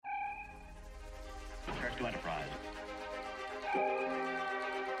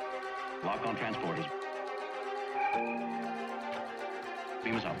Lock on transporters.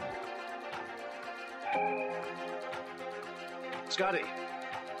 Beam us up. Scotty.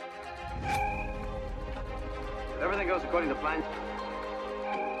 If everything goes according to plan,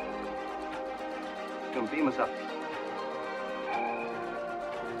 come beam us up.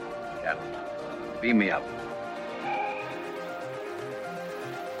 Captain, beam me up.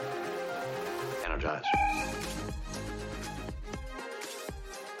 Energize.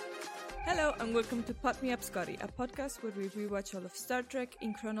 Hello and welcome to Pot Me Up Scotty, a podcast where we rewatch all of Star Trek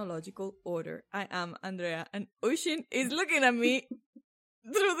in chronological order. I am Andrea and Oshin is looking at me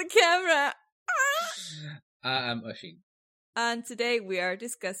through the camera. I am Oshin. And today we are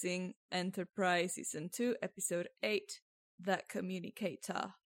discussing Enterprise Season 2, Episode 8, The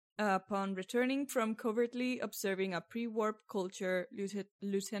Communicator. Upon returning from covertly observing a pre-warp culture,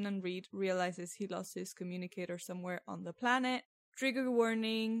 Lieutenant Reed realizes he lost his communicator somewhere on the planet. Trigger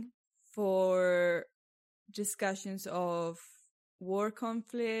warning for discussions of war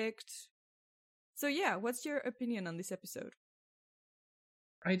conflict. So yeah, what's your opinion on this episode?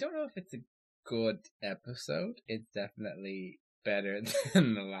 I don't know if it's a good episode. It's definitely better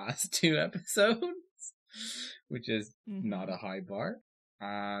than the last two episodes, which is not a high bar.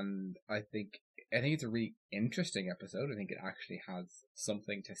 And I think it's a really interesting episode. I think it actually has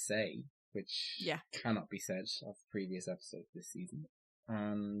something to say, which cannot be said of previous episodes this season.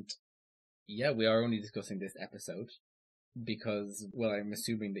 And yeah, we are only discussing this episode because, well, I'm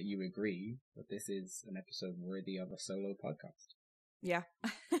assuming that you agree that this is an episode worthy of a solo podcast. Yeah,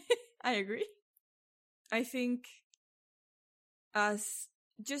 I agree. I think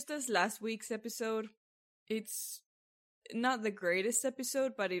just as last week's episode, it's not the greatest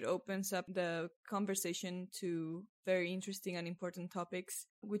episode, but it opens up the conversation to very interesting and important topics,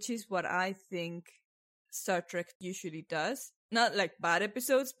 which is what I think Star Trek usually does. Not like bad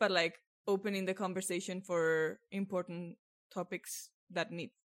episodes, but like opening the conversation for important topics that need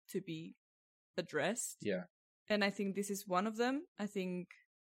to be addressed. Yeah. And I think this is one of them. I think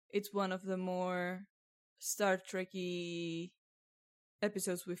it's one of the more Star Trek-y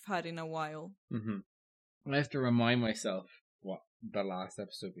episodes we've had in a while. I have to remind myself what the last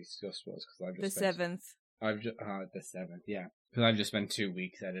episode we discussed was, because I've just the seventh, yeah, because I've just spent 2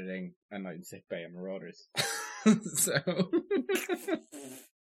 weeks editing A Night in Sick Bay and Marauders. So,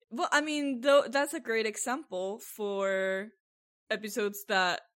 well, I mean, though that's a great example for episodes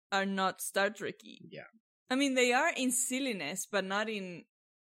that are not Star Trek-y. Yeah, I mean, they are in silliness, but not in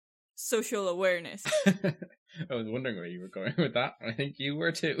social awareness. I was wondering where you were going with that. I think you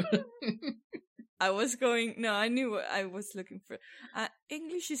were too. I knew what I was looking for.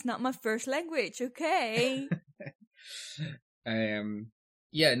 English is not my first language, okay?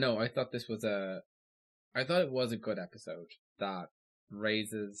 Yeah, no, I thought it was a good episode that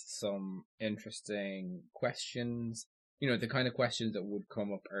raises some interesting questions. You know, the kind of questions that would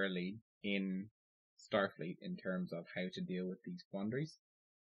come up early in Starfleet in terms of how to deal with these quandaries.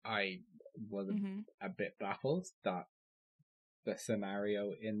 I was a bit baffled that the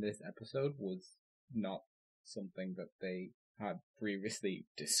scenario in this episode was not something that they had previously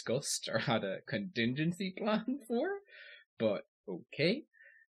discussed or had a contingency plan for, but okay.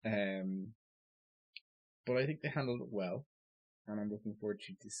 But I think they handled it well, and I'm looking forward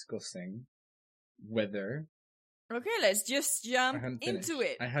to discussing whether... Okay, let's just jump into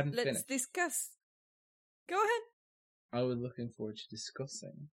it. I hadn't finished. Let's discuss. Go ahead. I was looking forward to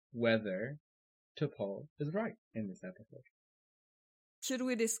discussing whether T'Pol is right in this episode. Should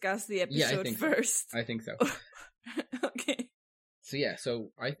we discuss the episode first? I think so. Okay. So yeah,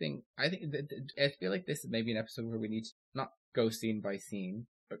 I feel like this is maybe an episode where we need to not go scene by scene,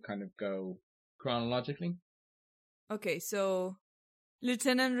 but kind of go chronologically. Okay, so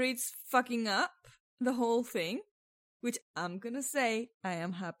Lieutenant Reed's fucking up the whole thing, which I'm gonna say I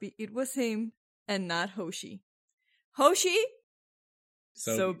am happy it was him and not Hoshi. Hoshi?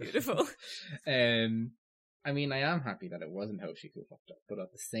 So beautiful. I mean, I am happy that it wasn't Hoshi who fucked up, but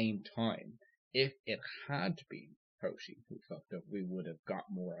at the same time, if it had been Hoshi who fucked up, we would have got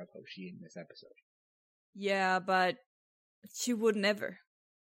more of Hoshi in this episode. Yeah, but she would never.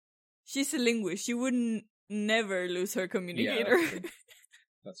 She's a linguist. She wouldn't never lose her communicator. Yeah,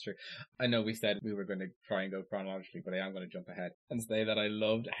 that's true. I know we said we were going to try and go chronologically, but I am going to jump ahead and say that I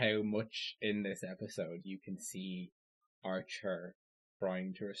loved how much in this episode you can see Archer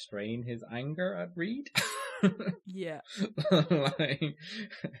trying to restrain his anger at Reed. Yeah.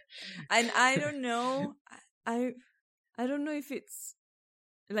 And I don't know. I don't know if it's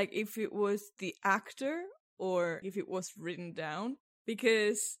like if it was the actor or if it was written down,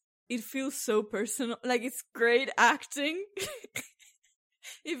 because it feels so personal. Like, it's great acting.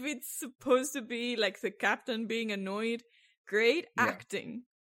 if it's supposed to be like the captain being annoyed, great acting.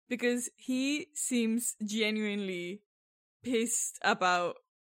 Because he seems genuinely pissed about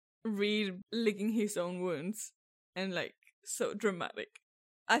Reed licking his own wounds. And like, so dramatic.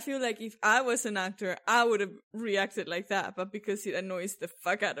 I feel like if I was an actor, I would have reacted like that, but because it annoys the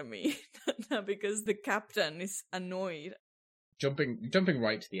fuck out of me, not because the captain is annoyed. Jumping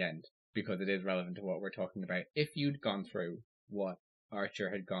right to the end, because it is relevant to what we're talking about. If you'd gone through what Archer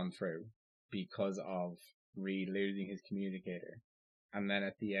had gone through because of Reed losing his communicator, and then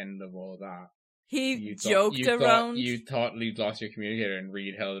at the end of all that, you thought Reed lost your communicator and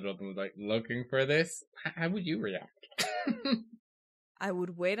Reed held it up and was like, looking for this? How would you react? I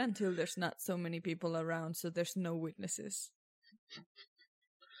would wait until there's not so many people around, so there's no witnesses.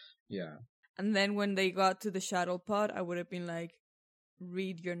 Yeah. And then when they got to the shuttle pod, I would have been like,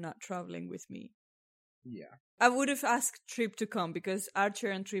 Reed, you're not traveling with me. Yeah. I would have asked Trip to come because Archer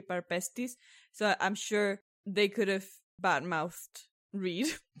and Trip are besties, so I'm sure they could have badmouthed Reed.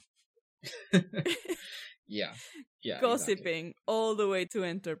 Yeah. Gossiping exactly. all the way to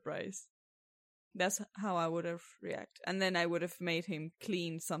Enterprise. That's how I would have reacted. And then I would have made him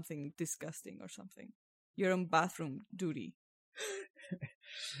clean something disgusting or something. Your own bathroom duty.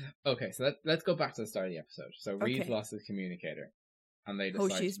 Okay, so let's go back to the start of the episode. So Reed lost his communicator. And they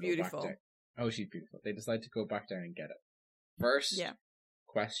decide she's to go beautiful. back down. She's beautiful. They decide to go back down and get it. First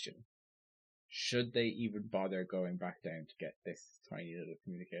question. Should they even bother going back down to get this tiny little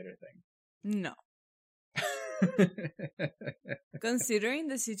communicator thing? No. Considering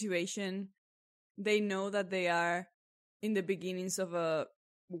the situation, they know that they are in the beginnings of a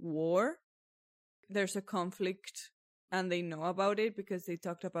war. There's a conflict and they know about it because they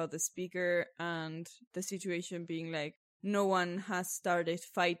talked about the speaker and the situation being like, no one has started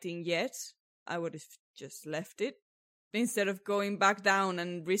fighting yet. I would have just left it instead of going back down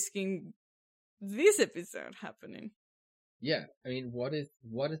and risking this episode happening. Yeah, I mean, what is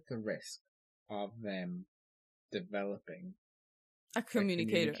the risk of them developing a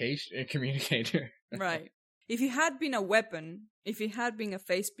communicator? A communicator. Right. If it had been a weapon, if it had been a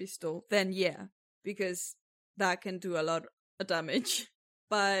phase pistol, then yeah, because that can do a lot of damage.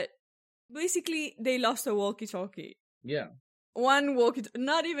 But basically, they lost a walkie-talkie. Yeah. One walkie-talkie,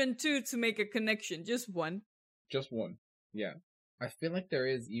 not even two to make a connection, just one. Just one, yeah. I feel like there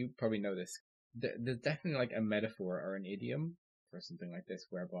is, you probably know this, there's definitely like a metaphor or an idiom for something like this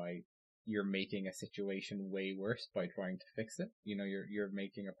whereby you're making a situation way worse by trying to fix it. You know, you're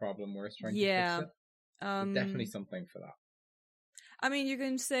making a problem worse trying to fix it. There's definitely something for that. I mean, you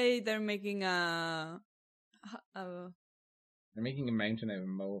can say they're making they're making a mountain out of a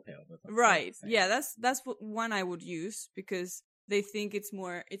molehill. Right. Yeah, that's what one I would use because they think it's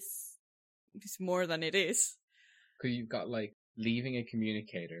more than it is. Because you've got like leaving a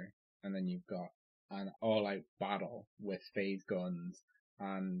communicator, and then you've got an all-out battle with phase guns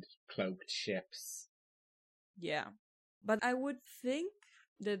and cloaked ships. Yeah, but I would think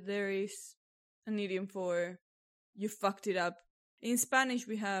that there is an idiom for you fucked it up. In Spanish,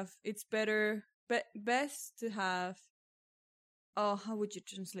 we have it's best to have. Oh, how would you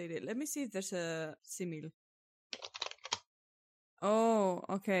translate it? Let me see if there's a simile. Oh,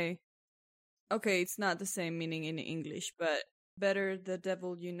 okay. Okay, it's not the same meaning in English, but better the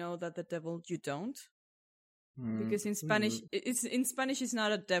devil you know than the devil you don't. Because in Spanish, it's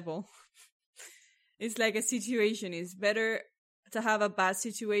not a devil. It's like a situation. It's better to have a bad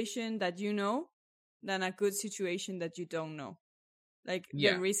situation that you know than a good situation that you don't know. Like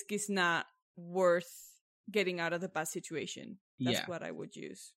the risk is not worth getting out of the bad situation. That's what I would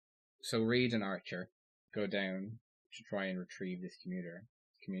use. So Reed and Archer go down to try and retrieve this communicator.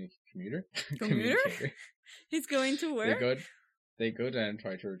 He's going to work? They go down and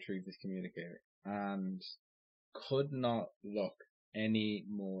try to retrieve this communicator and could not look any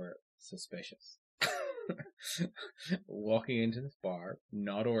more suspicious. Walking into this bar,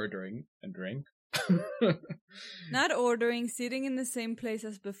 not ordering a drink. Not ordering, sitting in the same place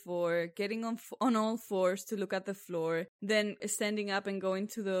as before, getting on all fours to look at the floor, then standing up and going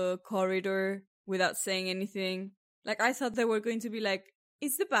to the corridor without saying anything. Like, I thought they were going to be like,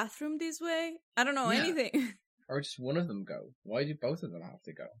 is the bathroom this way? I don't know anything. Or just one of them go. Why do both of them have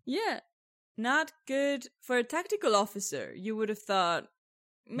to go? Yeah. Not good for a tactical officer. You would have thought,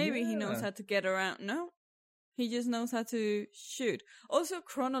 maybe he knows how to get around. No. He just knows how to shoot. Also,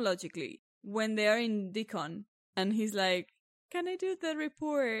 chronologically, when they are in Deacon, and he's like, can I do the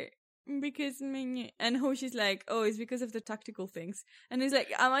report? Because, and Hoshi's like, oh, it's because of the tactical things. And he's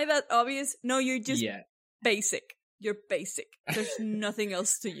like, am I that obvious? No, you're just basic. You're basic. There's nothing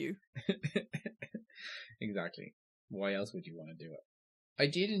else to you. Exactly. Why else would you want to do it? I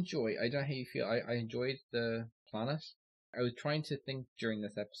did enjoy, I don't know how you feel, I enjoyed the planet. I was trying to think during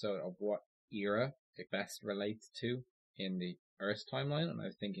this episode of what era it best relates to in the Earth timeline, and I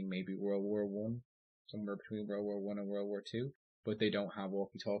was thinking maybe World War One, somewhere between World War One and World War Two, but they don't have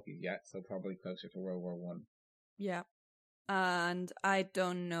walkie-talkies yet, so probably closer to World War One. Yeah. And I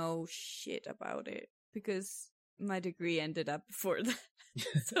don't know shit about it because my degree ended up before that.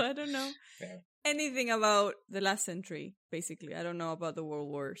 So I don't know anything about the last century, basically. I don't know about the world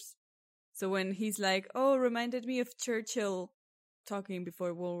wars. So when he's like, oh, reminded me of Churchill talking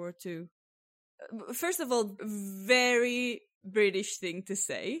before World War II. First of all, very British thing to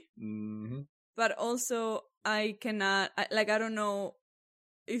say. Mm-hmm. But also, I don't know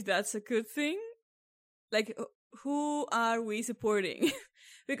if that's a good thing. Like, who are we supporting?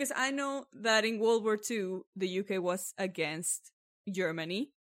 Because I know that in World War II, the UK was against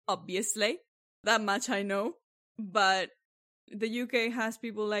Germany, obviously. That much I know. But the UK has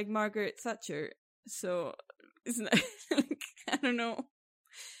people like Margaret Thatcher. So, it's not, like, I don't know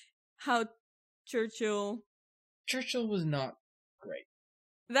how Churchill was not great.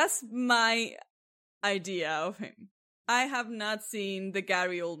 That's my idea of him. I have not seen the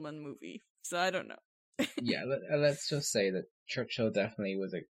Gary Oldman movie, so I don't know. Yeah, let's just say that Churchill definitely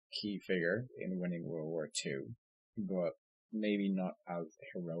was a key figure in winning World War II, but maybe not as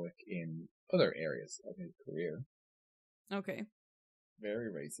heroic in other areas of his career. Okay. Very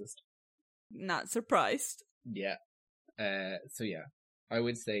racist. Not surprised. Yeah. So yeah, I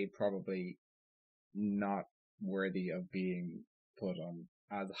would say probably not worthy of being put on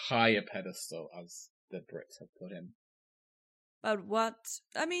as high a pedestal as the Brits have put him.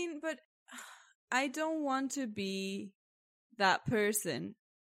 But I don't want to be that person.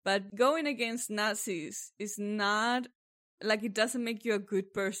 But going against Nazis is not, like, it doesn't make you a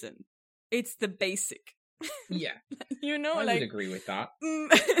good person. It's the basic. Yeah. You know, I like, would agree with that.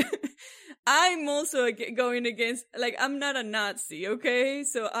 I'm also going against, like, I'm not a Nazi, okay?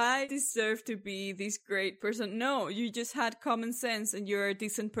 So I deserve to be this great person. No, you just had common sense and you're a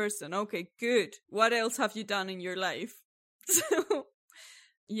decent person. Okay, good. What else have you done in your life? So,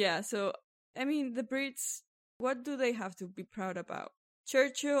 yeah, so, I mean, the Brits, what do they have to be proud about?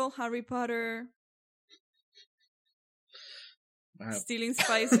 Churchill, Harry Potter, Wow. Stealing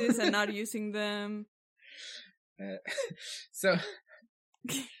spices and not using them. So,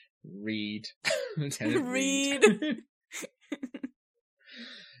 Reed. Lieutenant Reed.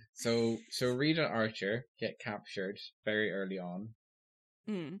 So Reed and Archer get captured very early on.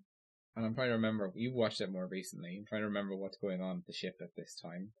 Mm. And I'm trying to remember, you've watched it more recently. I'm trying to remember what's going on at the ship at this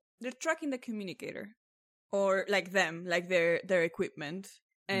time. They're tracking the communicator. Or like them, like their equipment.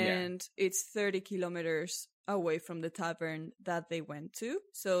 And it's 30 kilometers away from the tavern that they went to.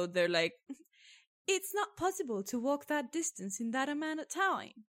 So they're like, it's not possible to walk that distance in that amount of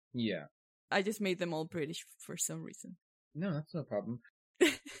time. Yeah. I just made them all British for some reason. No, that's no problem.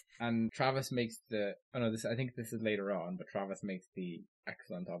 And Travis makes I think this is later on, but Travis makes the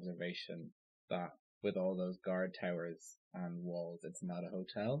excellent observation that with all those guard towers and walls, it's not a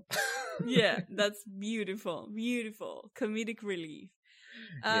hotel. Yeah, that's beautiful. Beautiful. Comedic relief.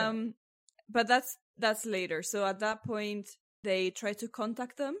 Yeah. But that's later. So at that point, they try to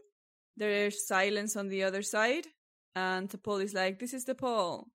contact them. There's silence on the other side. And T'Pol is like, this is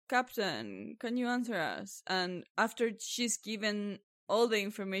T'Pol. Captain, can you answer us? And after she's given all the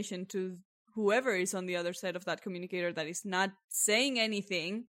information to whoever is on the other side of that communicator that is not saying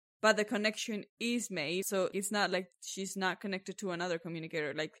anything, but the connection is made. So it's not like she's not connected to another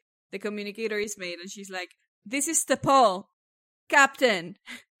communicator. Like, the communicator is made and she's like, this is T'Pol. Captain,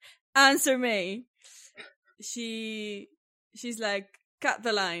 answer me. She's like, cut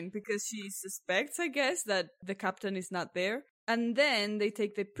the line because she suspects, I guess, that the captain is not there. And then they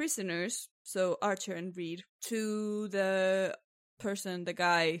take the prisoners, so Archer and Reed, to the person, the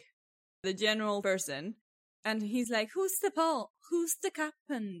guy, the general person. And he's like, who's T'Pol? Who's the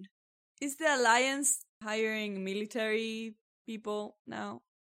captain? Is the Alliance hiring military people now?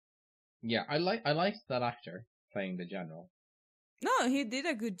 Yeah, I liked that actor playing the general. No, he did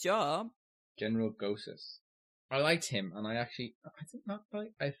a good job. General Gossis. I liked him, and I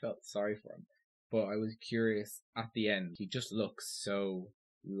felt sorry for him, but I was curious at the end. He just looks so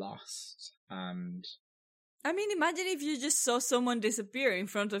lost, and I mean, imagine if you just saw someone disappear in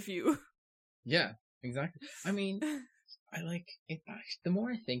front of you. Yeah, exactly. I mean, I like it. The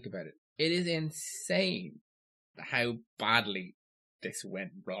more I think about it, it is insane how badly this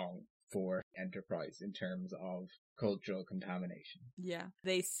went wrong for Enterprise in terms of cultural contamination. Yeah,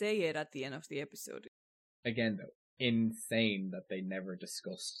 they say it at the end of the episode. Again, though, insane that they never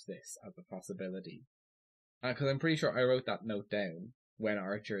discussed this as a possibility. Because I'm pretty sure I wrote that note down when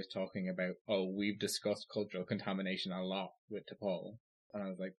Archer is talking about, oh, we've discussed cultural contamination a lot with T'Pol. And I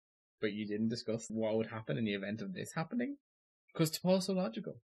was like, but you didn't discuss what would happen in the event of this happening? Because T'Pol's so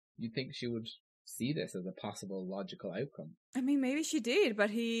logical. You'd think she would see this as a possible logical outcome. I mean, maybe she did, but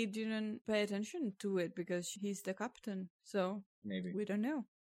he didn't pay attention to it because he's the captain. So Maybe. we don't know.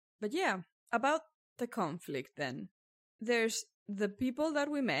 But yeah, about the conflict then. There's the people that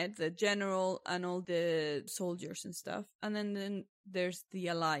we met, the general and all the soldiers and stuff. And then there's the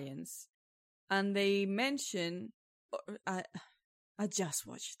Alliance. And they mention... I just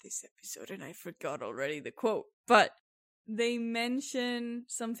watched this episode and I forgot already the quote. But they mention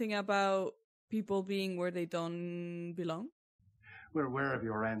something about people being where they don't belong. We're aware of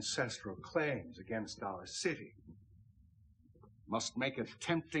your ancestral claims against our city. Must make a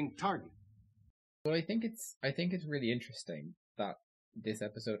tempting target. Well, I think it's really interesting that this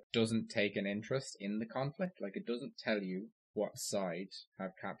episode doesn't take an interest in the conflict. Like, it doesn't tell you what side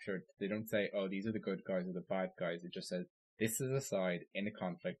have captured. They don't say, oh, these are the good guys or the bad guys. It just says, this is a side in a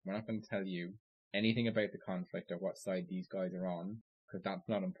conflict. We're not going to tell you anything about the conflict or what side these guys are on, because that's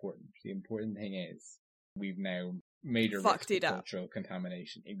not important. The important thing is we've now made a risk of cultural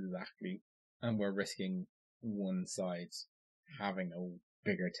contamination. Exactly. And we're risking one side having a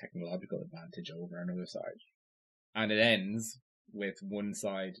bigger technological advantage over another side. And it ends with one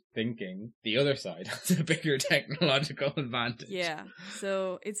side thinking the other side has a bigger technological advantage. Yeah.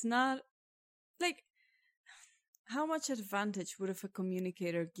 So it's not like, how much advantage would have a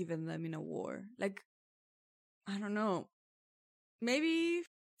communicator given them in a war? Like, I don't know. Maybe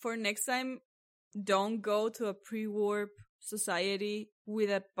for next time, don't go to a pre-warp society with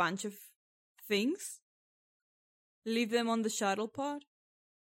a bunch of things. Leave them on the shuttle pod.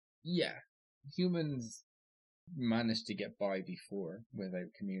 Yeah. Humans managed to get by before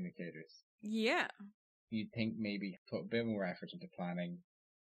without communicators. Yeah. You'd think maybe put a bit more effort into planning,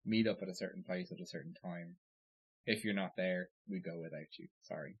 meet up at a certain place at a certain time. If you're not there, we go without you.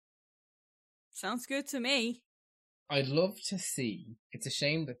 Sorry. Sounds good to me. I'd love to see. It's a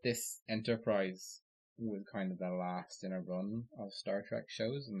shame that this Enterprise was kind of the last in a run of Star Trek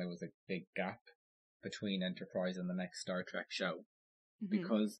shows, and there was a big gap between Enterprise and the next Star Trek show. Mm-hmm.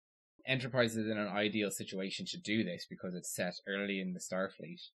 Because Enterprise is in an ideal situation to do this because it's set early in the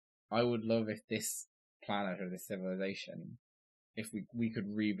Starfleet. I would love if this planet or this civilization, if we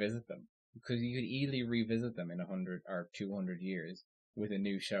could revisit them. Because you could easily revisit them in 100 or 200 years with a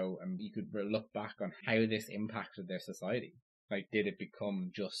new show, and you could look back on how this impacted their society. Like, did it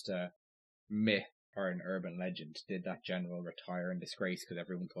become just a myth or an urban legend? Did that general retire in disgrace because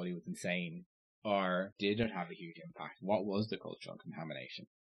everyone thought he was insane? Or did it have a huge impact? What was the cultural contamination?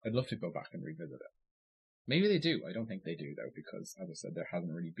 I'd love to go back and revisit it. Maybe they do. I don't think they do, though, because, as I said, there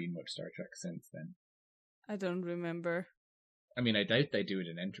hasn't really been much Star Trek since then. I don't remember. I mean, I doubt they do it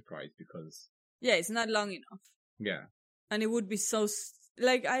in Enterprise because... Yeah, it's not long enough. Yeah. And it would be so...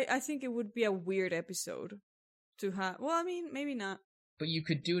 Like, I think it would be a weird episode to have... Well, I mean, maybe not. But you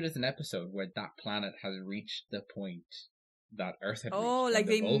could do it as an episode where that planet has reached the point that Earth had reached. Oh, like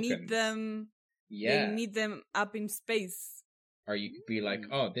they Vulcans. Meet them... Yeah. They meet them up in space. Or you could be like,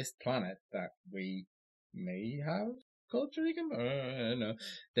 oh, this planet that we may have culture we can... no.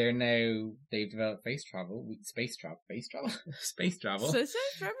 They've developed space travel.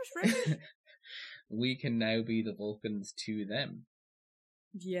 We can now be the Vulcans to them.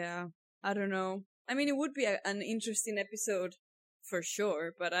 Yeah, I don't know. I mean, it would be an interesting episode for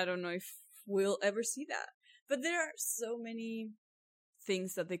sure, but I don't know if we'll ever see that. But there are so many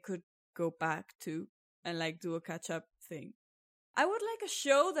things that they could go back to and like do a catch-up thing. I would like a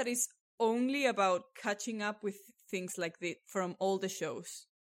show that is only about catching up with things like this from all the shows.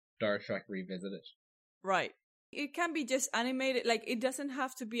 Star Trek Revisited. Right. It can be just animated, like it doesn't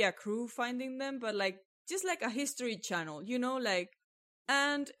have to be a crew finding them, but like just like a history channel, you know, like.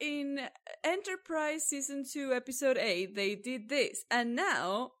 And in Enterprise Season 2 Episode 8, they did this, and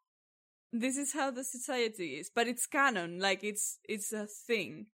now this is how the society is, but it's canon, like it's a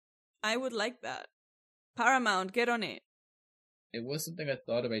thing. I would like that. Paramount, get on it. It was something I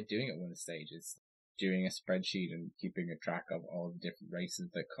thought about doing at one stage, is doing a spreadsheet and keeping a track of all the different races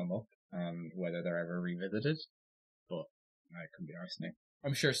that come up and whether they're ever revisited. But I couldn't be arsed now.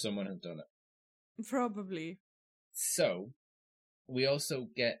 I'm sure someone has done it. Probably. So, we also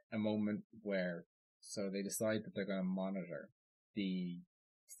get a moment where, so they decide that they're going to monitor the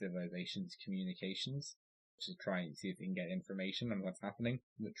civilization's communications to try and see if they can get information on what's happening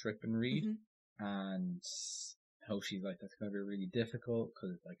with Trip and Reed. Mm-hmm. And Hoshi's like, that's going to be really difficult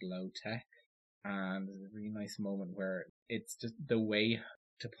because it's like low tech. And there's a really nice moment where it's just the way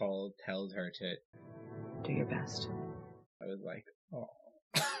T'Pol tells her to do your best. I was like, oh.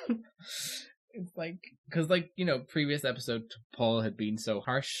 It's like, because previous episode, Paul had been so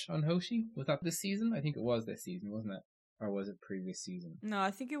harsh on Hoshi. Was that this season? I think it was this season, wasn't it? Or was it previous season? No,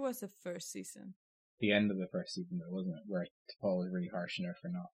 I think it was the first season. The end of the first season, though, wasn't it? Where Paul was really harsh on her for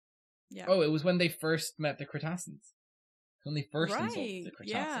not. Yeah. Oh, it was when they first met the Cretaceans. When they first insulted the Cretaceans.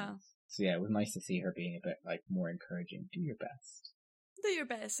 Yeah. So yeah, it was nice to see her being a bit more encouraging. Do your best. Do your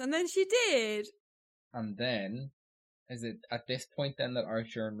best. And then she did. And then, is it at this point then that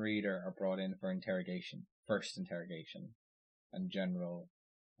Archer and Reader are brought in for interrogation? First interrogation. And General,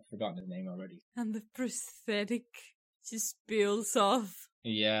 I've forgotten his name already. And the prosthetic just spills off.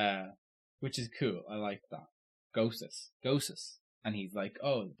 Yeah. Which is cool. I like that. Gosus. And he's like,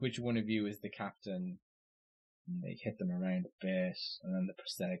 oh, which one of you is the captain? And they hit them around a bit, and then the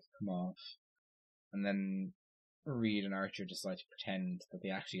prosthetics come off. And then Reed and Archer decide to pretend that they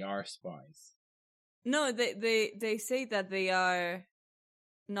actually are spies. No, they say that they are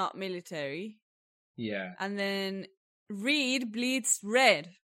not military. Yeah. And then Reed bleeds red.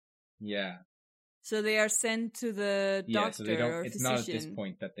 Yeah. So they are sent to the doctor so they don't, or it's physician. not at this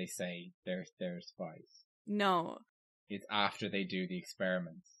point that they say they're spies. No. It's after they do the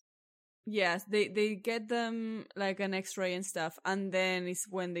experiments. Yes, they get them like an X-ray and stuff, and then it's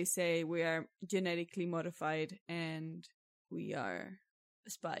when they say we are genetically modified and we are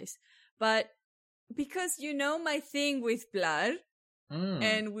spies. But because my thing with blood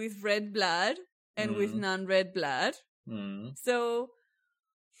and with red blood and with non-red blood, so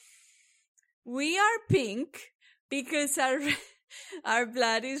we are pink because our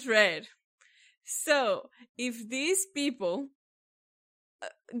blood is red. So if these people's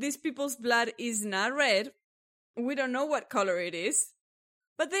blood is not red, we don't know what color it is,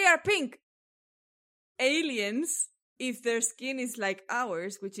 but they are pink. Aliens, if their skin is like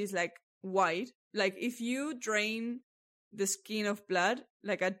ours, which is like white, like if you drain the skin of blood,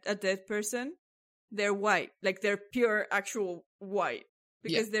 like a dead person, they're white, like they're pure actual white,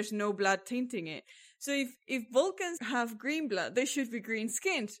 because there's no blood tinting it. So if Vulcans have green blood, they should be green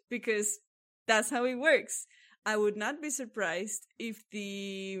skinned, because that's how it works. I would not be surprised if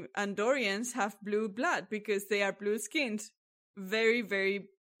the Andorians have blue blood, because they are blue-skinned. Very, very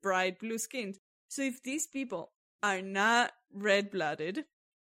bright blue-skinned. So if these people are not red-blooded,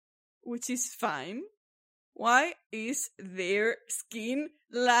 which is fine, why is their skin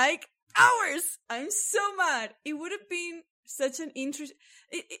like ours? I'm so mad. It would have been such an interest.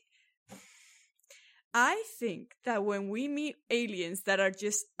 I think that when we meet aliens that are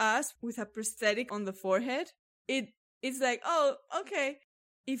just us with a prosthetic on the forehead, it's like, oh, okay.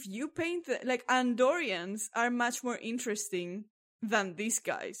 If you paint like Andorians are much more interesting than these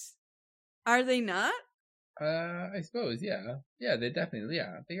guys. Are they not? I suppose, yeah. Yeah, they definitely,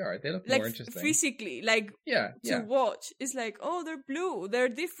 they are. They look like more interesting. Physically, like to watch. It's like, oh, they're blue. They're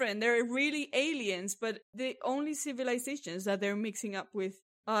different. They're really aliens, but the only civilizations that they're mixing up with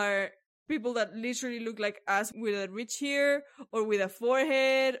are people that literally look like us with a ridge here or with a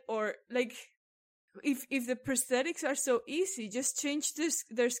forehead, or like, if the prosthetics are so easy, just change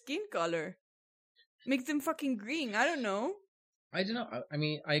their skin color. Make them fucking green. I don't know. I don't know. I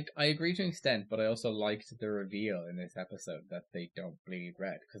mean, I agree to an extent, but I also liked the reveal in this episode that they don't bleed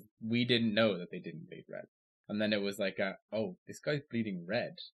red, because we didn't know that they didn't bleed red. And then it was like, oh, this guy's bleeding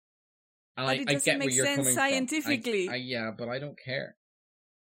red. And but it doesn't make sense scientifically. Yeah, but I don't care.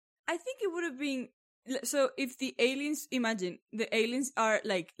 I think it would have been... So if the aliens... Imagine, the aliens are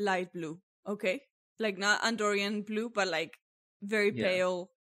like light blue, okay? Like not Andorian blue, but like very pale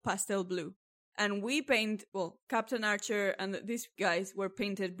pastel blue. And we paint, well, Captain Archer and these guys were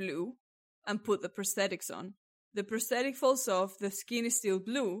painted blue and put the prosthetics on. The prosthetic falls off, the skin is still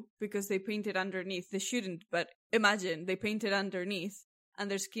blue because they painted underneath. They shouldn't, but imagine they painted underneath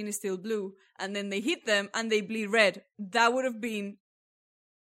and their skin is still blue, and then they hit them and they bleed red. That would have been...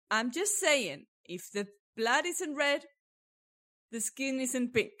 I'm just saying, if the blood isn't red, the skin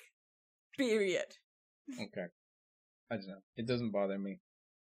isn't pink. Period. Okay. I don't know. It doesn't bother me.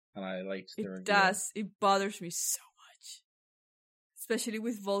 And I liked the reveal. It does. It bothers me so much. Especially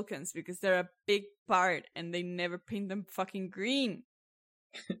with Vulcans, because they're a big part and they never paint them fucking green.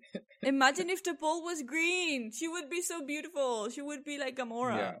 Imagine if T'Pol was green. She would be so beautiful. She would be like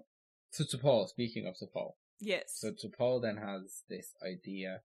Gamora. Yeah. So T'Pol, speaking of T'Pol. Yes. So T'Pol then has this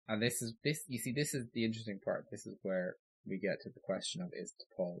idea. And this is the interesting part. This is where we get to the question of, is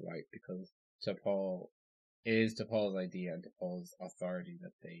T'Pol right? Because is T'Pol's idea and T'Pol's authority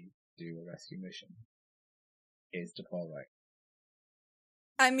that they do a rescue mission. Is T'Pol right?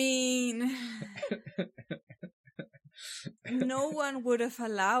 I mean, no one would have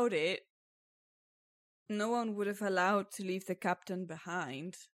allowed it. no one would have allowed to leave the captain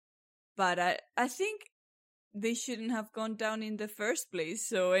behind. But I think they shouldn't have gone down in the first place.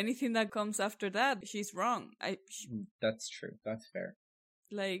 So anything that comes after that, she's wrong. That's true. That's fair.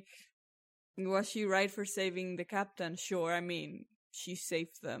 Like, was she right for saving the captain? Sure, I mean, she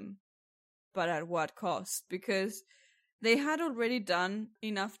saved them. But at what cost? Because they had already done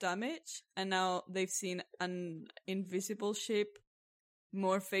enough damage, and now they've seen an invisible ship,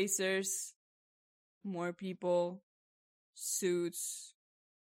 more phasers, more people, suits.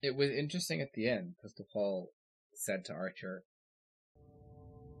 It was interesting at the end, because T'Pol said to Archer,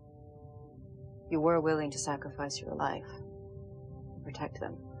 You were willing to sacrifice your life to protect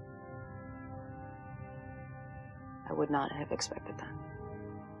them. I would not have expected that.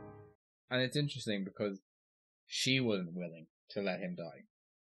 and it's interesting because she wasn't willing to let him die.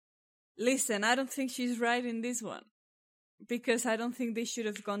 Listen, I don't think she's right in this one. Because I don't think they should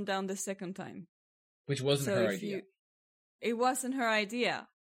have gone down the second time. Which wasn't her idea. It wasn't her idea,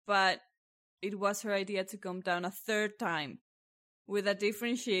 but it was her idea to come down a third time with a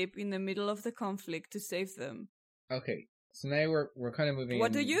different ship in the middle of the conflict to save them. Okay, so now we're kind of moving.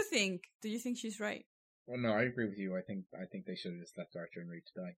 What do you think? Do you think she's right? Well, no, I agree with you. I think they should have just left Archer and Reed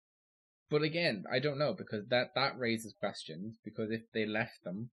to die. But again, I don't know, because that raises questions. Because if they left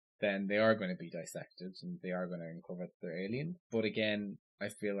them, then they are going to be dissected and they are going to uncover that they're aliens. But again, I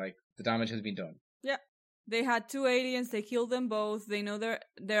feel like the damage has been done. Yeah. They had 2 aliens, they killed them both, they know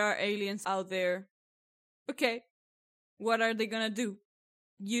there are aliens out there. Okay. What are they gonna do?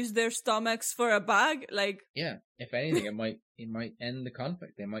 Use their stomachs for a bag? Like, yeah, if anything, it might end the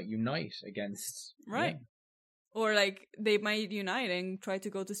conflict. They might unite against... Right. Yeah. Or like, they might unite and try to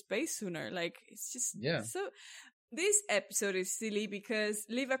go to space sooner. Like, it's just... Yeah. So... This episode is silly because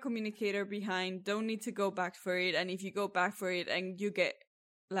leave a communicator behind, don't need to go back for it, and if you go back for it and you get,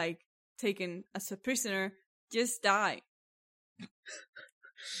 like, taken as a prisoner, just die.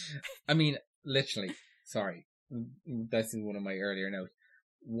 I mean, literally, sorry, this is one of my earlier notes.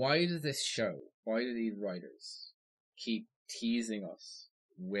 Why do these writers keep teasing us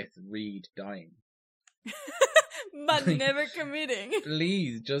with Reed dying? But never committing.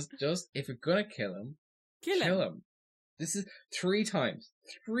 Please, just if you're gonna kill him, kill him. This is 3 times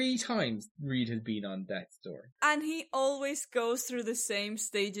Reed has been on death's door. And he always goes through the same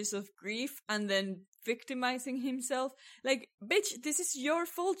stages of grief and then victimizing himself. Like, bitch, this is your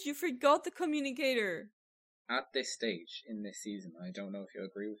fault. You forgot the communicator. At this stage in this season, I don't know if you'll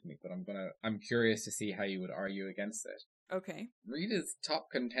agree with me, but I'm curious to see how you would argue against it. Okay. Reed is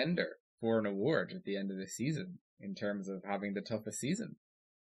top contender for an award at the end of this season in terms of having the toughest season.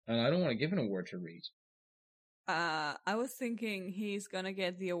 And I don't want to give an award to Reed. I was thinking he's gonna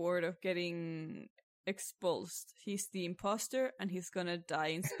get the award of getting expulsed. He's the imposter and he's gonna die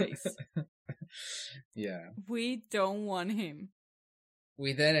in space. Yeah. We don't want him.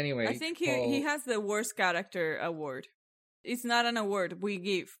 Anyway. I think he has the worst character award. It's not an award we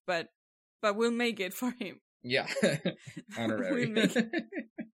give, but we'll make it for him. Yeah. Honorary. We'll make it.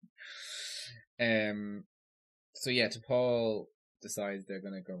 So yeah, T'Pol decides they're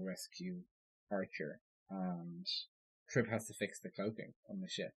gonna go rescue Archer. And Trip has to fix the cloaking on the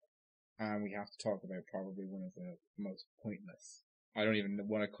ship. And we have to talk about probably one of the most pointless. I don't even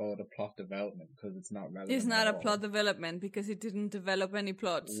want to call it a plot development because it's not relevant. It's not a plot development because it didn't develop any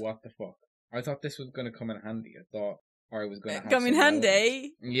plots. What the fuck? I thought this was going to come in handy. I thought I was going to have come in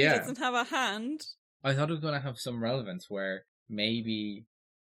handy? Yeah. He doesn't have a hand. I thought it was going to have some relevance where maybe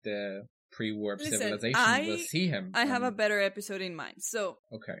the pre-warp civilization will see him. I have a better episode in mind. So,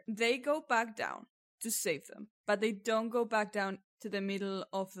 okay. They go back down to save them, but they don't go back down to the middle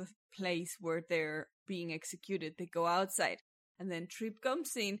of the place where they're being executed. They go outside, and then Trip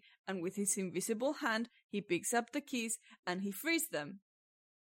comes in, and with his invisible hand, he picks up the keys, and he frees them.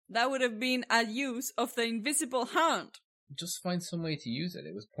 That would have been a use of the invisible hand. Just find some way to use it.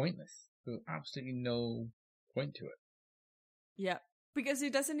 It was pointless. There was absolutely no point to it. Yeah, because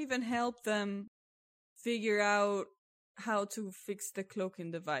it doesn't even help them figure out how to fix the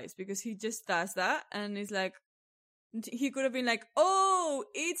cloaking device, because he just does that and it's like, he could have been like, oh,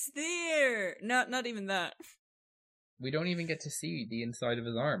 it's there. Not even that. We don't even get to see the inside of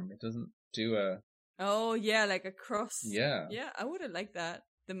his arm. It doesn't do a... Oh yeah, like a cross. Yeah. Yeah, I would have liked that.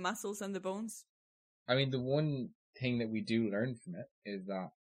 The muscles and the bones. I mean, the one thing that we do learn from it is that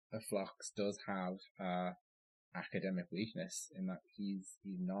the Phlox does have academic weakness in that he's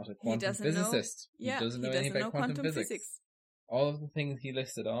not a quantum physicist. He doesn't know anything about quantum physics. All of the things he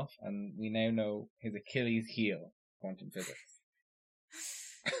listed off, and we now know his Achilles heel, quantum physics.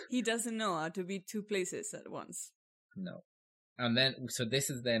 He doesn't know how to be 2 places at once. No. And then, so this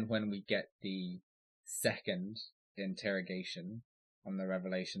is then when we get the second interrogation on the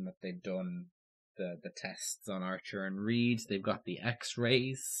revelation that they've done the tests on Archer and Reed. They've got the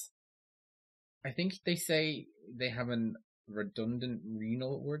X-rays. I think they say they have a redundant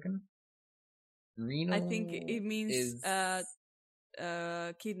renal organ. Renal. I think it means is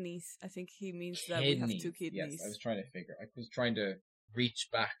kidneys. I think he means kidney. that we have 2 kidneys. Yes, I was trying to reach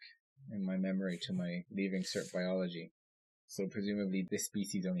back in my memory to my leaving cert biology. So presumably this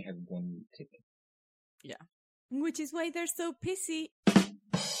species only has 1 kidney. Yeah. Which is why they're so pissy.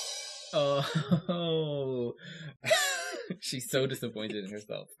 Oh, she's so disappointed in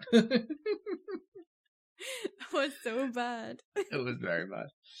herself. That was so bad. It was very bad.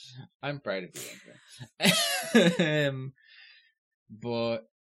 I'm proud of you, Andrea. But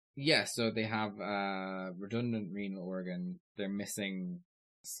yeah, so they have a redundant renal organ. They're missing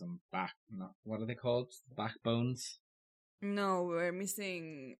some what are they called? Backbones? No, we're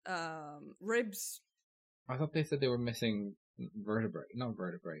missing ribs. I thought they said they were missing vertebrae. Not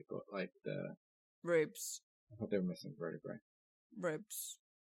vertebrae, but like the Ribs. I thought they were missing vertebrae. Ribs.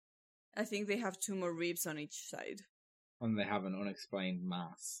 I think they have 2 more ribs on each side. And they have an unexplained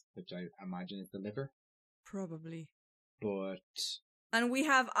mass, which I imagine is the liver. Probably. But And we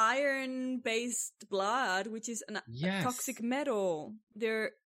have iron-based blood, which is a toxic metal.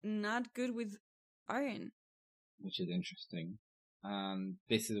 They're not good with iron. Which is interesting. And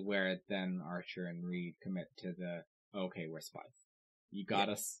this is where then Archer and Reed commit to okay, we're spies. You got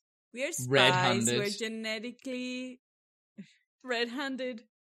us. We're spies. Red-handed. We're genetically red-handed.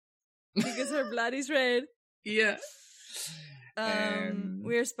 Because our blood is red. Yeah.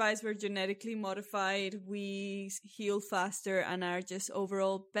 We're spies. We're genetically modified. We heal faster and are just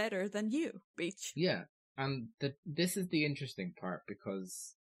overall better than you, bitch. Yeah. And this is the interesting part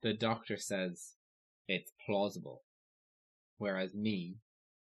because the doctor says it's plausible. Whereas me,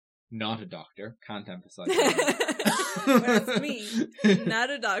 not a doctor, can't emphasize that. Whereas me, not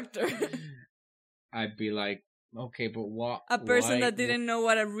a doctor. I'd be like, okay, but what? A person that didn't know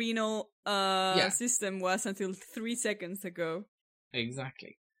what a renal system was until 3 seconds ago.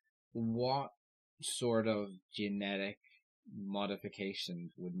 Exactly. What sort of genetic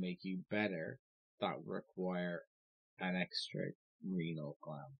modifications would make you better that require an extra renal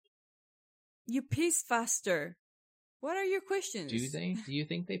gland? You piss faster. What are your questions? Do they? Do you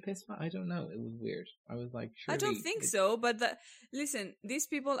think they piss fast? I don't know. It was weird. I was like, I don't think so, but listen, these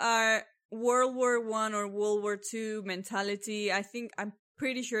people are World War I or World War II mentality. I'm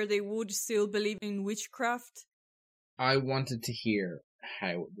pretty sure they would still believe in witchcraft. I wanted to hear how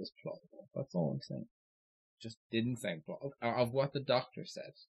it was plausible. That's all I'm saying. Just didn't sound plausible. Of what the doctor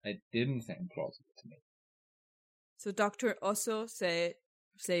said, it didn't sound plausible to me. So Dr. also said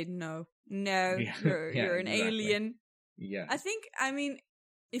no. No, Yeah. you're an exactly. alien. Yeah. I mean,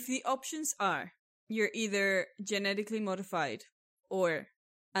 if the options are you're either genetically modified or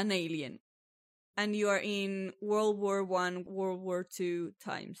an alien, and you are in World War I, World War II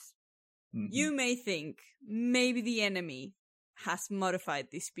times, you may think maybe the enemy has modified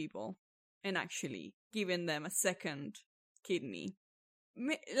these people and actually given them a second kidney.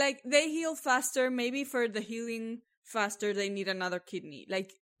 Like, they heal faster, maybe for the healing faster they need another kidney.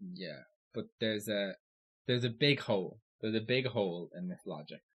 Like, yeah, but there's a big hole. There's a big hole in this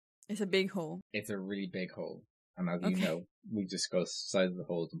logic. it's a big hole. It's a really big hole. And as you know, we discussed size of the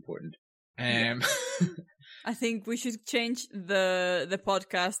hole is important. I think we should change the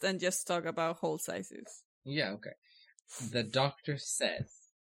podcast and just talk about hole sizes. Yeah, okay. The doctor says,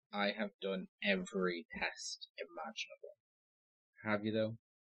 I have done every test imaginable. Have you though?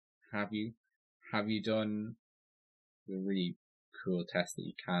 Have you? Have you done the really cool test that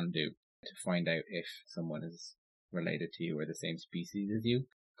you can do to find out if someone is related to you or the same species as you,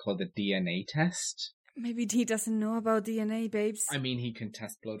 called the DNA test? Maybe he doesn't know about DNA, babes. I mean, he can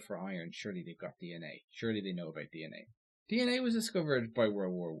test blood for iron. Surely they've got DNA. Surely they know about DNA. DNA was discovered by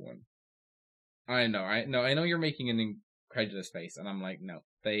World War I. I know you're making an incredulous face, and I'm like, no.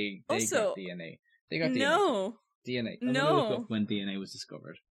 They also, got DNA. They got DNA. No. DNA. I'm no. gonna look up when DNA was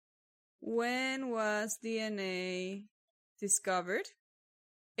discovered. When was DNA discovered?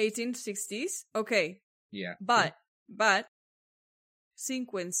 1860s? Okay. Yeah. But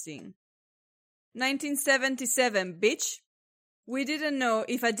sequencing. 1977, bitch. We didn't know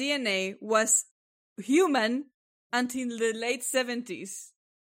if a DNA was human until the late 70s.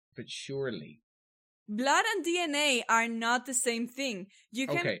 But surely. Blood and DNA are not the same thing. You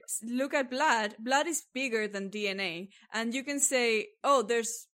can look at blood. Blood is bigger than DNA. And you can say, oh,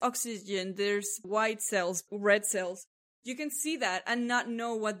 there's oxygen, there's white cells, red cells. You can see that and not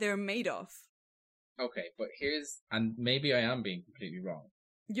know what they're made of. Okay, but and maybe I am being completely wrong.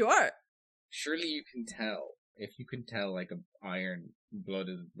 You are. surely you can tell. If you can tell, like, iron blood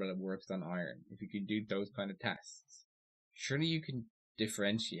works on iron, if you can do those kind of tests, surely you can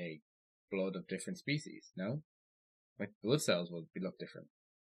differentiate blood of different species, no? Like, blood cells will look different.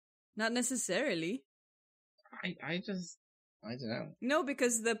 Not necessarily. I don't know. No,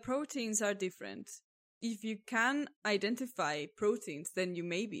 because the proteins are different. If you can identify proteins, then you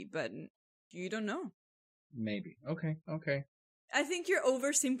may be, but you don't know. Maybe. Okay. I think you're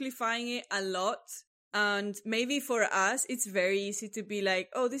oversimplifying it a lot. And maybe for us, it's very easy to be like,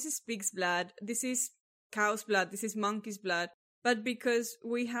 oh, this is pig's blood, this is cow's blood, this is monkey's blood. But because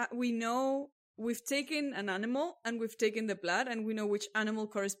we know we've taken an animal and we've taken the blood and we know which animal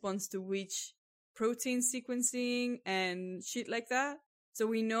corresponds to which protein sequencing and shit like that. So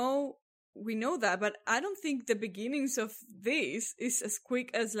we know that, but I don't think the beginnings of this is as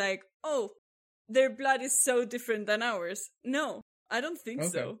quick as like, oh, their blood is so different than ours. No, I don't think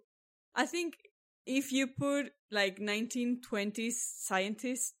so. I think if you put like 1920s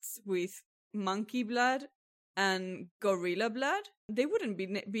scientists with monkey blood and gorilla blood, they wouldn't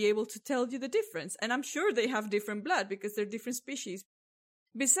be able to tell you the difference. And I'm sure they have different blood because they're different species.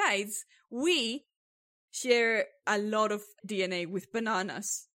 Besides, we share a lot of DNA with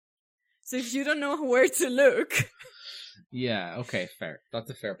bananas. So if you don't know where to look... Yeah, okay, fair. That's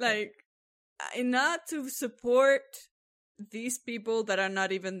a fair point. Like, not to support these people that are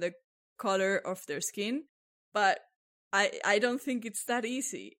not even the color of their skin, but I don't think it's that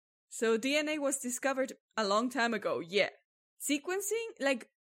easy. So DNA was discovered a long time ago, yeah. Sequencing, like,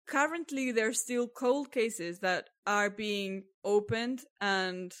 currently there's still cold cases that are being opened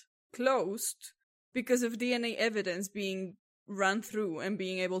and closed because of DNA evidence being run through and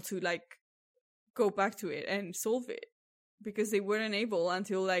being able to, like, go back to it and solve it. Because they weren't able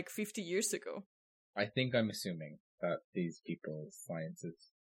until, like, 50 years ago. I think I'm assuming that these people's science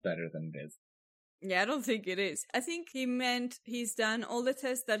is better than it is. Yeah, I don't think it is. I think he meant he's done all the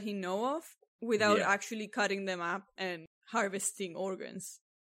tests that he know of without actually cutting them up and harvesting organs.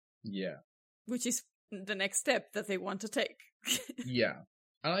 Yeah. Which is the next step that they want to take. Yeah.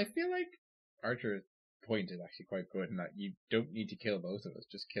 And I feel like Archer's point is actually quite good in that you don't need to kill both of us,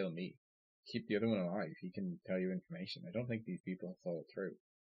 just kill me. Keep the other one alive. He can tell you information. I don't think these people follow through.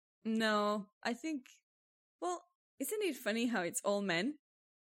 No, I think... Well, isn't it funny how it's all men?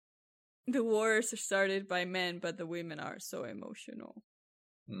 The wars are started by men, but the women are so emotional.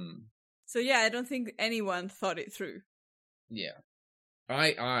 So yeah, I don't think anyone thought it through. Yeah.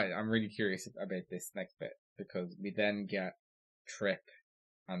 I'm really curious about this next bit, because we then get Trip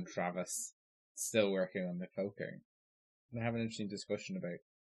and Travis still working on the cloaking. And have an interesting discussion about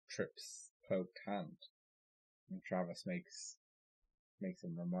Trip's cloaked hand. And Travis makes a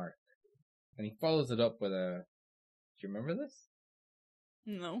remark. And he follows it up with a... Do you remember this?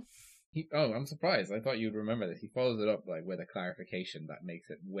 No. I'm surprised. I thought you'd remember this. He follows it up with a clarification that makes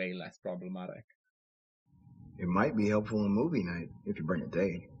it way less problematic. It might be helpful in movie night if you bring a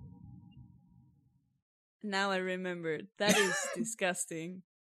date. Now I remember. That is disgusting.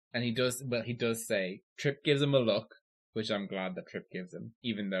 And he does say, Trip gives him a look, which I'm glad that Trip gives him,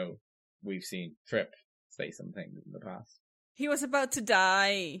 even though we've seen Trip say some things in the past. He was about to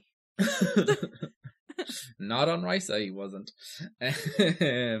die. Not on Risa, he wasn't.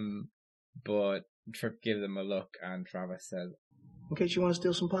 But Trip gives him a look, and Travis says, in case you want to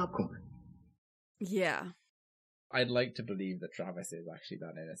steal some popcorn. Yeah. I'd like to believe that Travis is actually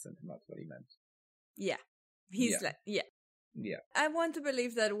that innocent, and that's what he meant. Yeah. He's like, yeah. Yeah. I want to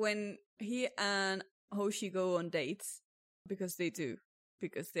believe that when he and Hoshi go on dates, because they do,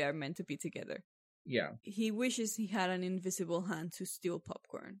 because they are meant to be together. Yeah. He wishes he had an invisible hand to steal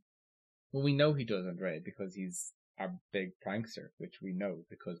popcorn. Well, we know he doesn't, right? Because he's a big prankster, which we know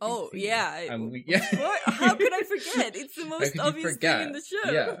because. Oh yeah, and how could I forget? It's the most obvious thing in the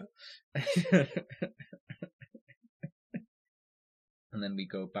show. Yeah. And then we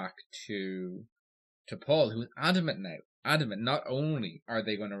go back to Paul, who's adamant now. Adamant. Not only are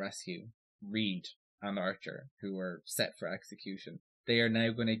they going to rescue Reed and Archer, who are set for execution, they are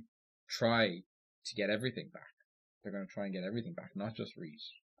now going to try to get everything back. They're going to try and get everything back, not just Reed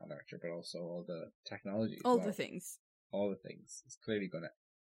and Archer, but also all the technology. All the things. All the things. It's clearly going to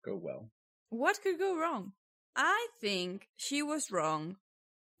go well. What could go wrong? I think she was wrong,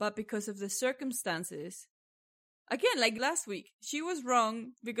 but because of the circumstances. Again, like last week, she was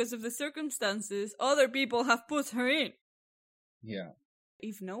wrong because of the circumstances other people have put her in. Yeah.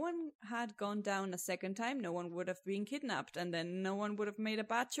 If no one had gone down a second time, no one would have been kidnapped, and then no one would have made a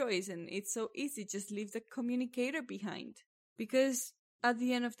bad choice, and it's so easy, just leave the communicator behind. Because at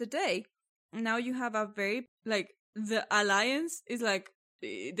the end of the day, now you have a very, like, the alliance is like,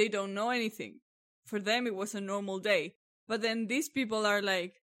 they don't know anything. For them, it was a normal day. But then these people are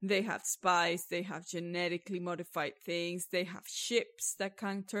like, they have spies, they have genetically modified things, they have ships that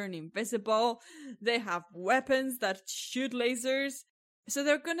can turn invisible, they have weapons that shoot lasers. So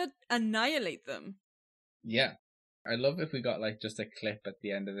they're gonna annihilate them. Yeah. I'd love if we got like just a clip at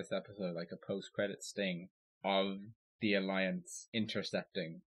the end of this episode, like a post-credit sting of the Alliance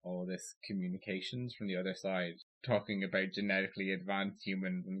intercepting all this communications from the other side, talking about genetically advanced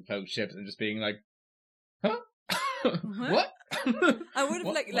humans and closed ships, and just being like, huh? What? I would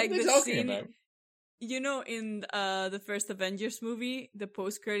have like the the scene, about? You know, in the first Avengers movie, the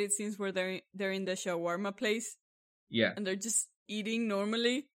post-credit scenes where they're in the shawarma place. Yeah. And they're just eating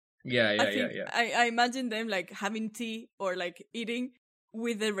normally. Yeah. I imagine them like having tea or like eating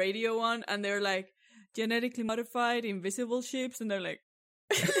with the radio on, and they're like genetically modified invisible ships, and they're like,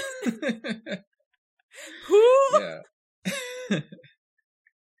 who? Yeah.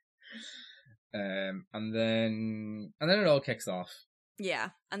 And then it all kicks off. Yeah,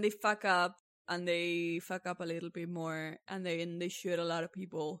 and they fuck up a little bit more, and they shoot a lot of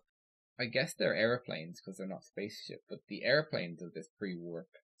people. I guess they're airplanes because they're not spaceship, but the airplanes of this pre-warp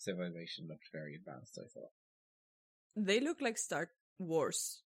civilization looked very advanced, I thought. They look like Star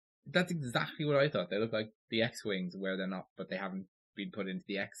Wars. That's exactly what I thought. They look like the X-Wings where they're not, but they haven't been put into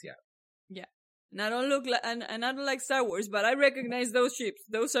the X yet. Yeah. And I don't look like, and I don't like Star Wars, but I recognize those ships.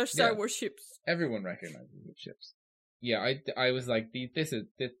 Those are Star Wars ships. Everyone recognizes the ships. Yeah, I was like,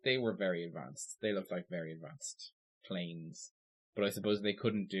 they were very advanced. They looked like very advanced planes. But I suppose they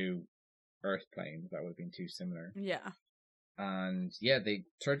couldn't do Earth planes. That would have been too similar. Yeah. And yeah, they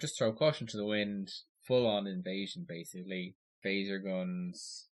just throw caution to the wind. Full on invasion, basically. Phaser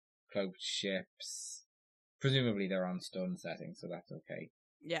guns, cloaked ships. Presumably they're on stun settings, so that's okay.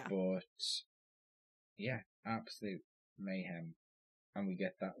 Yeah. But yeah, absolute mayhem. And we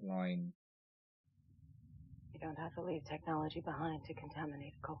get that line. You don't have to leave technology behind to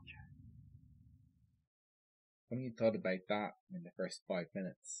contaminate a culture. When you thought about that in the first 5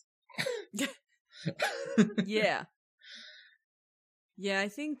 minutes. Yeah. Yeah, I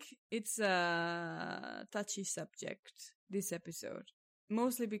think it's a touchy subject, this episode.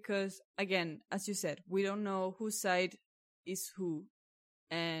 Mostly because, again, as you said, we don't know whose side is who.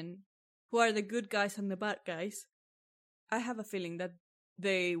 And who are the good guys and the bad guys. I have a feeling that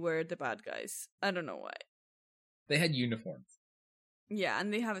they were the bad guys. I don't know why. They had uniforms. Yeah,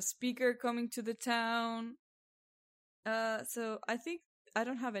 and they have a speaker coming to the town. So I think I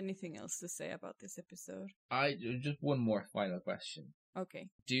don't have anything else to say about this episode. Just one more final question. Okay.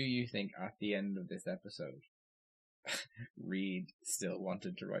 Do you think at the end of this episode, Reed still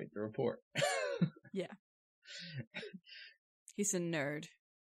wanted to write the report? Yeah. He's a nerd.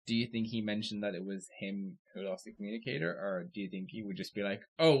 Do you think he mentioned that it was him who lost the communicator, or do you think he would just be like,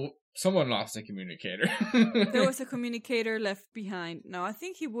 oh, someone lost a communicator? There was a communicator left behind. No, I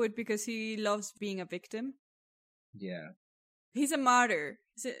think he would because he loves being a victim. Yeah. He's a martyr.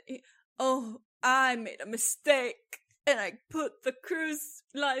 Oh, I made a mistake and I put the crew's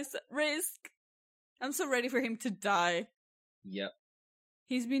lives at risk. I'm so ready for him to die. Yep.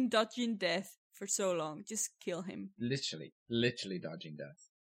 He's been dodging death for so long. Just kill him. Literally dodging death.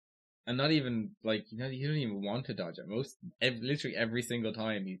 And not even, like, you know, he doesn't even want to dodge it. Literally every single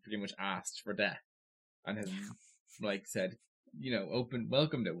time he's pretty much asked for death. And has, like, said, you know,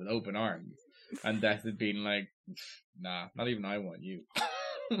 welcomed it with open arms. And death had been like, nah, not even I want you.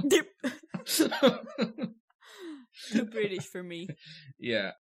 Too British for me.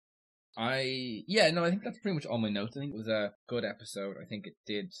 Yeah. I think that's pretty much all my notes. I think it was a good episode. I think it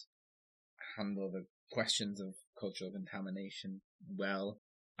did handle the questions of cultural contamination well.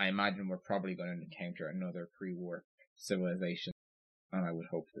 I imagine we're probably going to encounter another pre-warp civilization, and I would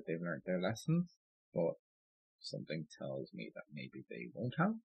hope that they've learned their lessons, but something tells me that maybe they won't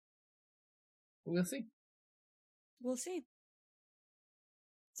have. But we'll see. We'll see.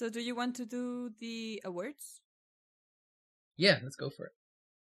 So do you want to do the awards? Yeah, let's go for it.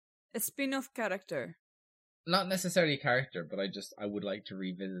 A spin-off character. Not necessarily a character, but I would like to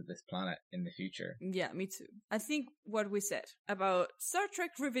revisit this planet in the future. Yeah, me too. I think what we said about Star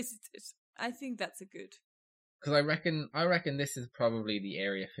Trek Revisited, I think that's a good. Because I reckon this is probably the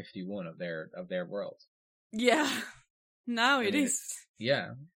Area 51 of their world. Yeah, now it is.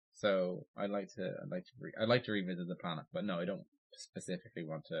 Yeah, so I'd like to revisit the planet, but no, I don't specifically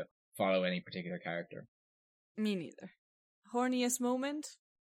want to follow any particular character. Me neither. Horniest moment?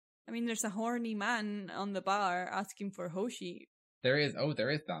 I mean, there's a horny man on the bar asking for Hoshi. There is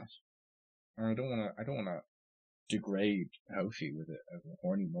that. I don't want to degrade Hoshi with a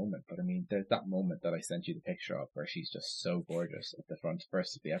horny moment, but I mean, there's that moment that I sent you the picture of where she's just so gorgeous at the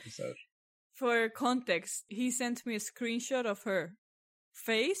first of the episode. For context, he sent me a screenshot of her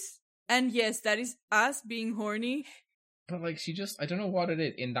face, and yes, that is us being horny. But like, she just, I don't know what it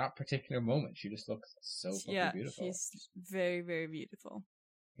is in that particular moment. She just looks so fucking beautiful. She's very, very beautiful.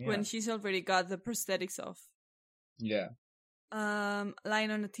 Yeah. When she's already got the prosthetics off. Yeah.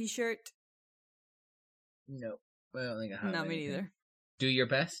 Line on a t-shirt. No, I don't think I have. No, me anything. neither. Do your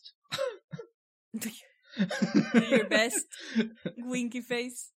best. Do your best. Winky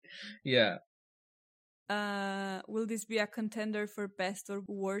face. Yeah. Will this be a contender for best or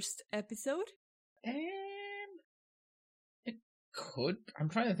worst episode? It could. I'm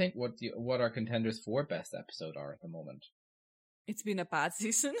trying to think what our contenders for best episode are at the moment. It's been a bad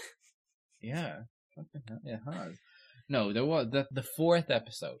season. Yeah, it has. No, there was the fourth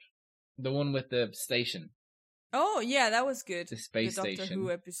episode, the one with the station. Oh yeah, that was good. The space Doctor station.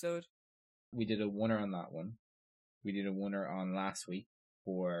 Who episode. We did a winner on that one. We did a winner on last week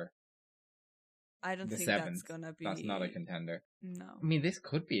for. I don't the think seventh. that's gonna be. That's not a contender. No. I mean, this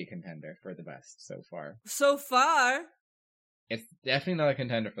could be a contender for the best so far. So far. It's definitely not a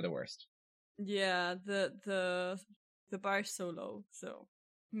contender for the worst. Yeah, the bar's so low, so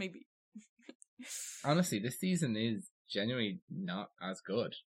maybe. Honestly, this season is genuinely not as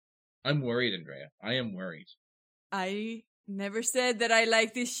good. I'm worried, Andrea. I am worried. I never said that I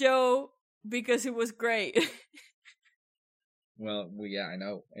liked this show because it was great. Well, yeah, I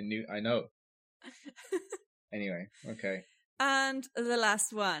know. I know. Anyway, okay. And the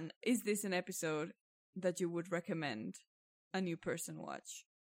last one. Is this an episode that you would recommend a new person watch?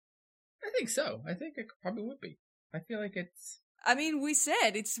 I think so. I think it probably would be. I feel like it's... I mean, we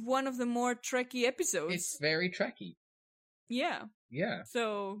said it's one of the more Trekky episodes. It's very Trekky. Yeah. Yeah.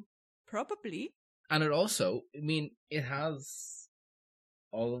 So, probably. And it also, I mean, it has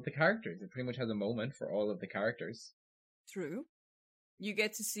all of the characters. It pretty much has a moment for all of the characters. True. You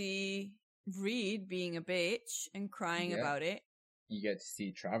get to see Reed being a bitch and crying about it. You get to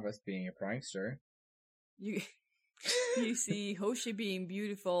see Travis being a prankster. You see Hoshi being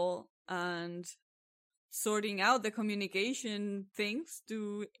beautiful and sorting out the communication things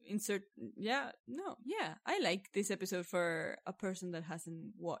to insert. I like this episode for a person that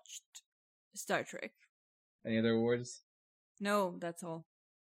hasn't watched Star Trek. Any other awards? No, that's all.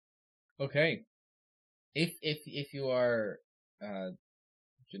 Okay. If you are a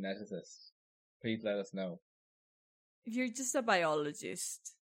geneticist, please let us know. If you're just a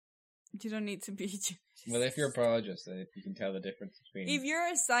biologist, you don't need to be a geneticist. Well, if you're a biologist, if you can tell the difference between... If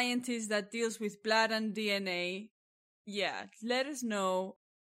you're a scientist that deals with blood and DNA, let us know.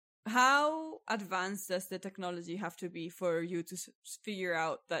 How advanced does the technology have to be for you to figure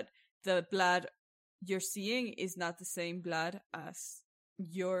out that the blood you're seeing is not the same blood as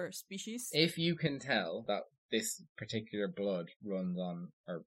your species? If you can tell that this particular blood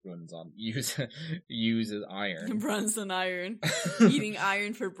uses iron. Runs on iron. Eating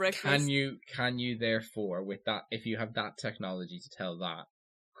iron for breakfast. Can you therefore, with that, if you have that technology to tell that,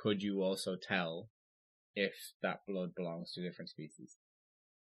 could you also tell if that blood belongs to different species?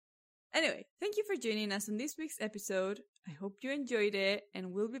 Anyway, thank you for joining us on this week's episode. I hope you enjoyed it,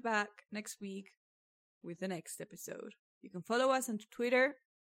 and we'll be back next week with the next episode. You can follow us on Twitter,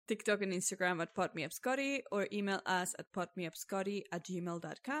 TikTok and Instagram at PodMeUpScotty, or email us at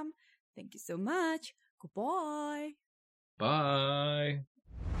podmeupscotty@gmail.com. Thank you so much. Goodbye. Bye.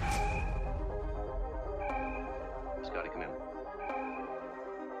 Scotty, come in.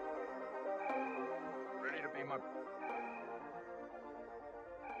 Ready to beam up.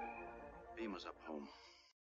 Beam us up home.